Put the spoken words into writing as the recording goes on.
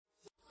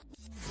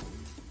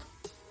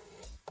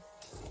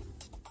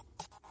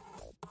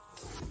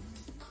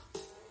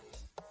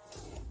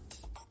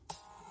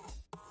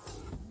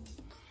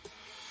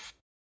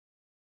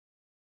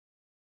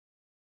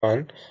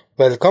Everyone,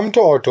 welcome to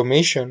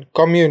Automation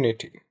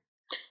Community.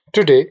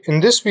 Today in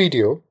this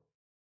video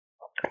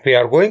we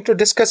are going to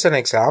discuss an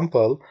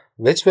example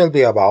which will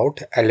be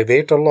about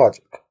elevator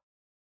logic.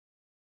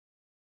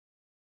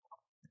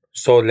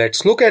 So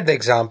let's look at the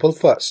example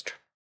first.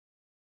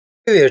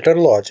 Elevator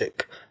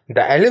logic.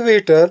 The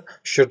elevator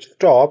should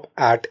stop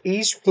at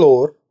each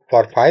floor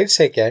for 5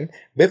 seconds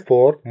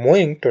before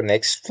moving to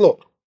next floor.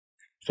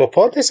 So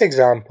for this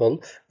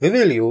example, we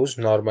will use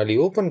normally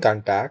open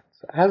contacts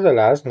as well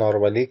as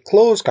normally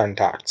closed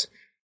contacts.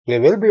 We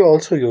will be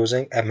also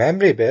using a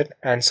memory bit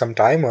and some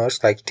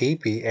timers like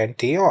TP and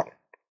TON.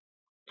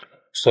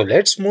 So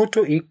let's move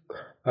to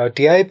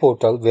TI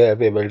portal where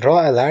we will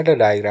draw a ladder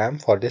diagram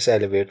for this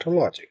elevator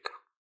logic.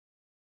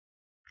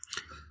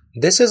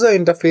 This is the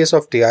interface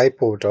of TI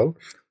portal.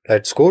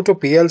 Let's go to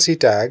PLC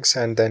tags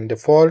and then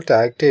default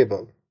tag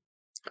table.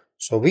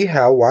 So we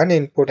have one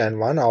input and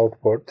one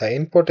output. The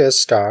input is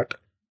start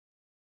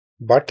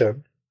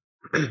button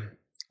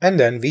and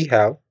then we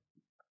have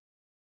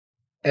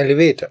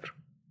elevator.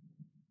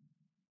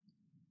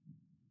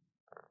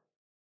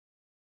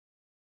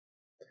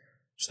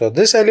 So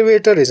this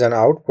elevator is an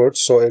output,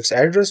 so its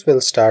address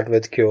will start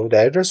with Q. The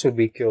address will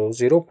be Q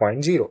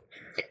 0.0.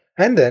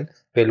 And then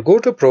we'll go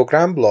to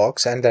program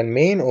blocks and then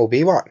main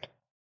OB1.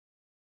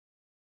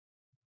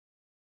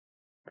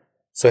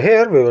 So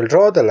here we will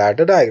draw the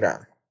ladder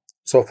diagram.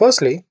 So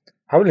firstly,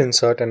 I will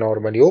insert a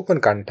normally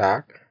open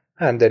contact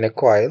and then a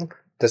coil.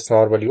 This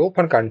normally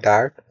open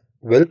contact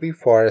will be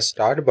for a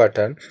start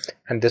button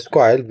and this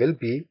coil will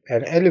be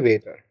an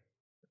elevator.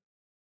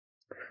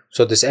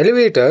 So this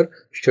elevator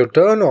should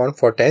turn on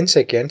for 10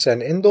 seconds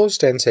and in those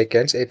 10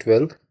 seconds it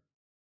will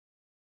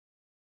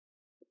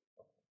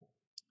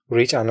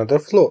reach another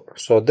floor.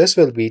 So this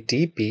will be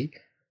TP.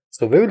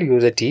 So we will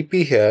use a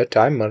TP here,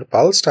 timer,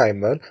 pulse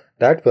timer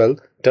that will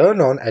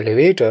turn on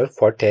elevator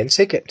for 10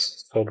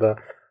 seconds. So the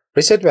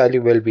preset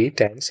value will be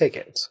 10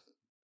 seconds.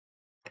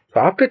 So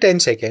after 10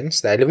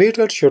 seconds, the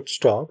elevator should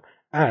stop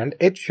and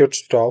it should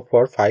stop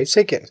for 5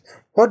 seconds.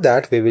 For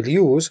that we will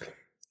use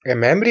a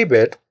memory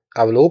bit.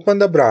 I will open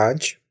the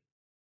branch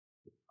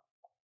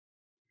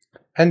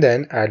and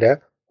then add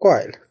a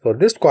coil. So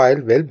this coil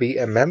will be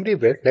a memory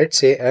bit, let's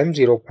say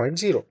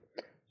M0.0.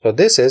 So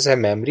this is a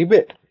memory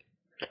bit.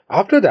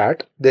 After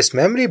that, this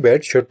memory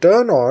bit should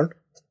turn on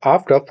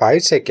after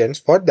 5 seconds.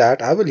 For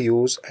that, I will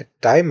use a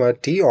timer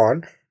T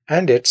on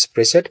and its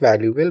preset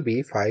value will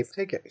be 5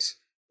 seconds.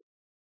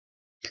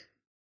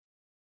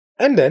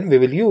 And then we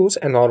will use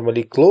a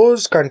normally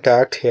closed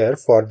contact here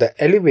for the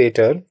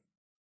elevator.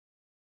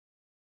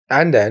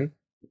 And then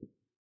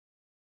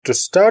to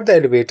start the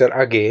elevator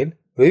again,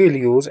 we will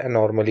use a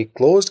normally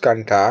closed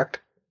contact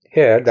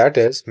here, that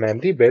is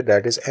memory bit,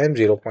 that is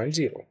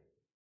M0.0.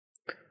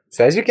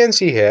 So as you can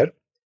see here,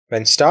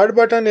 when start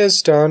button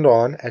is turned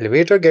on,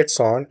 elevator gets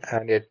on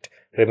and it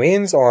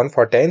remains on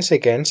for 10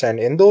 seconds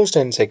and in those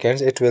 10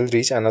 seconds it will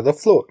reach another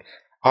floor.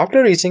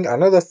 After reaching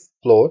another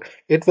floor,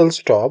 it will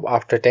stop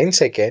after 10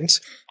 seconds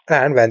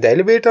and when the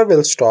elevator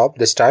will stop,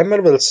 this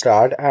timer will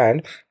start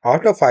and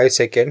after 5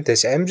 seconds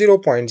this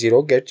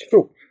M0.0 gets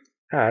through.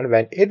 And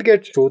when it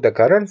gets through, the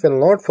current will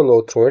not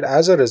flow through it.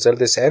 As a result,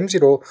 this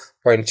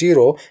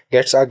M0.0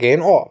 gets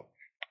again off.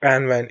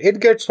 And when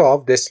it gets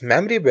off, this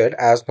memory bit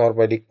as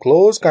normally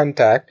closed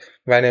contact,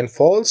 when in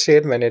false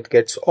state, when it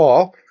gets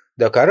off,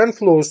 the current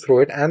flows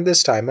through it and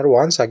this timer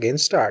once again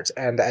starts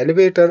and the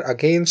elevator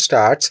again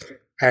starts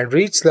and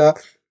reach the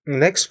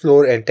next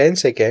floor in 10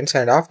 seconds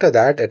and after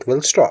that it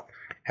will stop.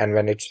 And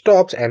when it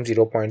stops,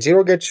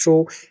 M0.0 gets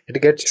through,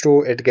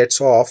 it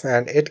gets off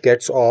and it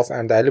gets off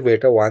and the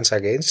elevator once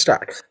again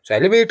starts. So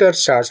elevator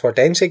starts for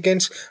 10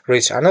 seconds,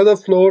 reach another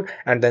floor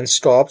and then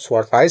stops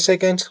for 5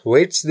 seconds,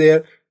 waits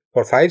there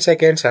for 5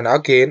 seconds and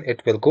again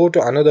it will go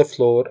to another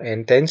floor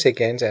in 10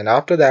 seconds and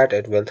after that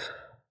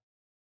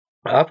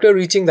after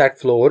reaching that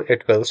floor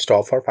it will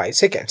stop for 5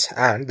 seconds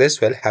and this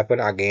will happen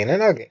again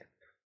and again.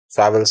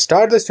 So I will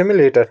start the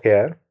simulator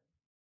here.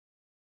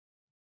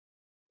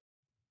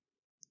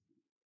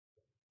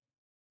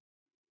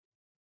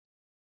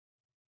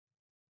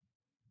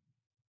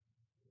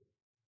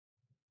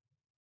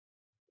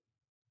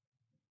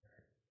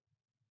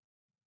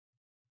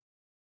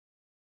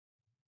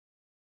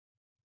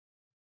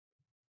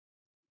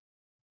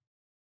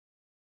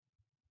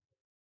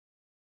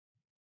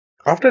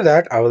 After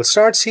that I will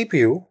start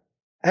CPU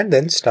and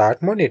then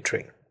start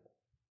monitoring.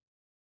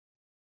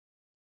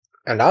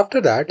 And after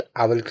that,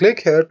 I will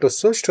click here to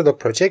switch to the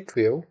project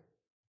view.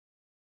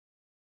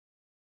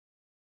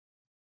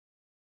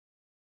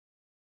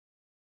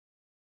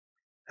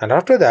 And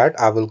after that,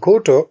 I will go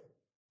to.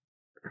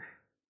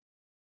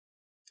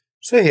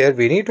 So here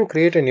we need to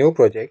create a new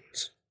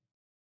project.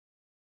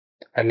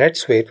 And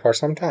let's wait for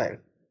some time.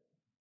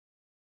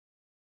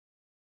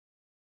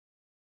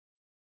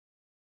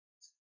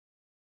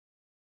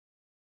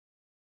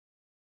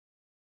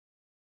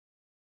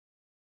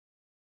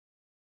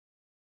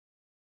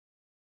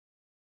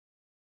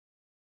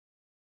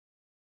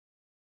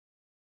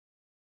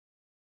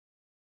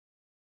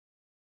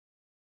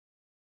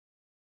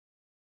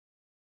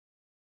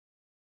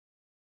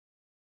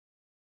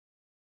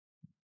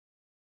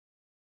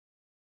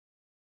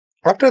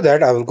 After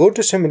that, I will go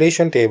to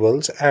simulation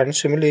tables and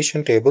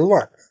simulation table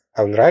 1.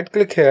 I will right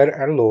click here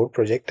and load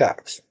project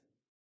tabs.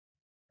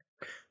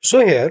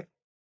 So here,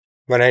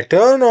 when I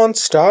turn on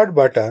start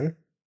button,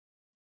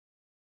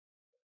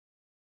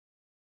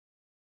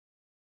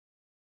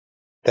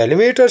 the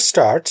elevator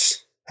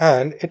starts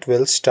and it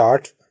will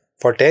start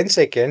for 10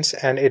 seconds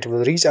and it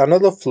will reach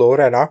another floor,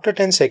 and after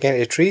 10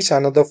 seconds it reaches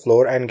another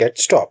floor and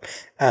gets stopped,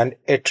 and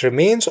it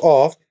remains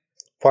off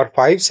for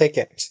 5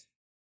 seconds.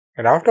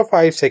 And after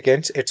 5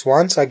 seconds it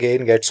once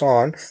again gets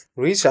on,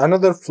 reach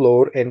another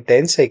floor in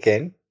 10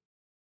 seconds,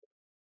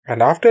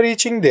 and after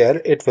reaching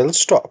there it will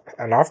stop,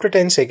 and after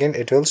 10 seconds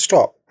it will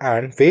stop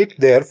and wait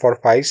there for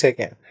 5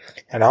 seconds,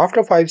 and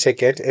after 5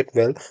 seconds it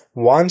will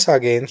once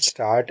again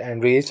start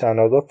and reach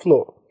another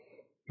floor.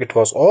 It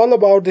was all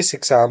about this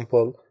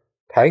example.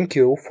 Thank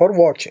you for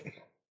watching.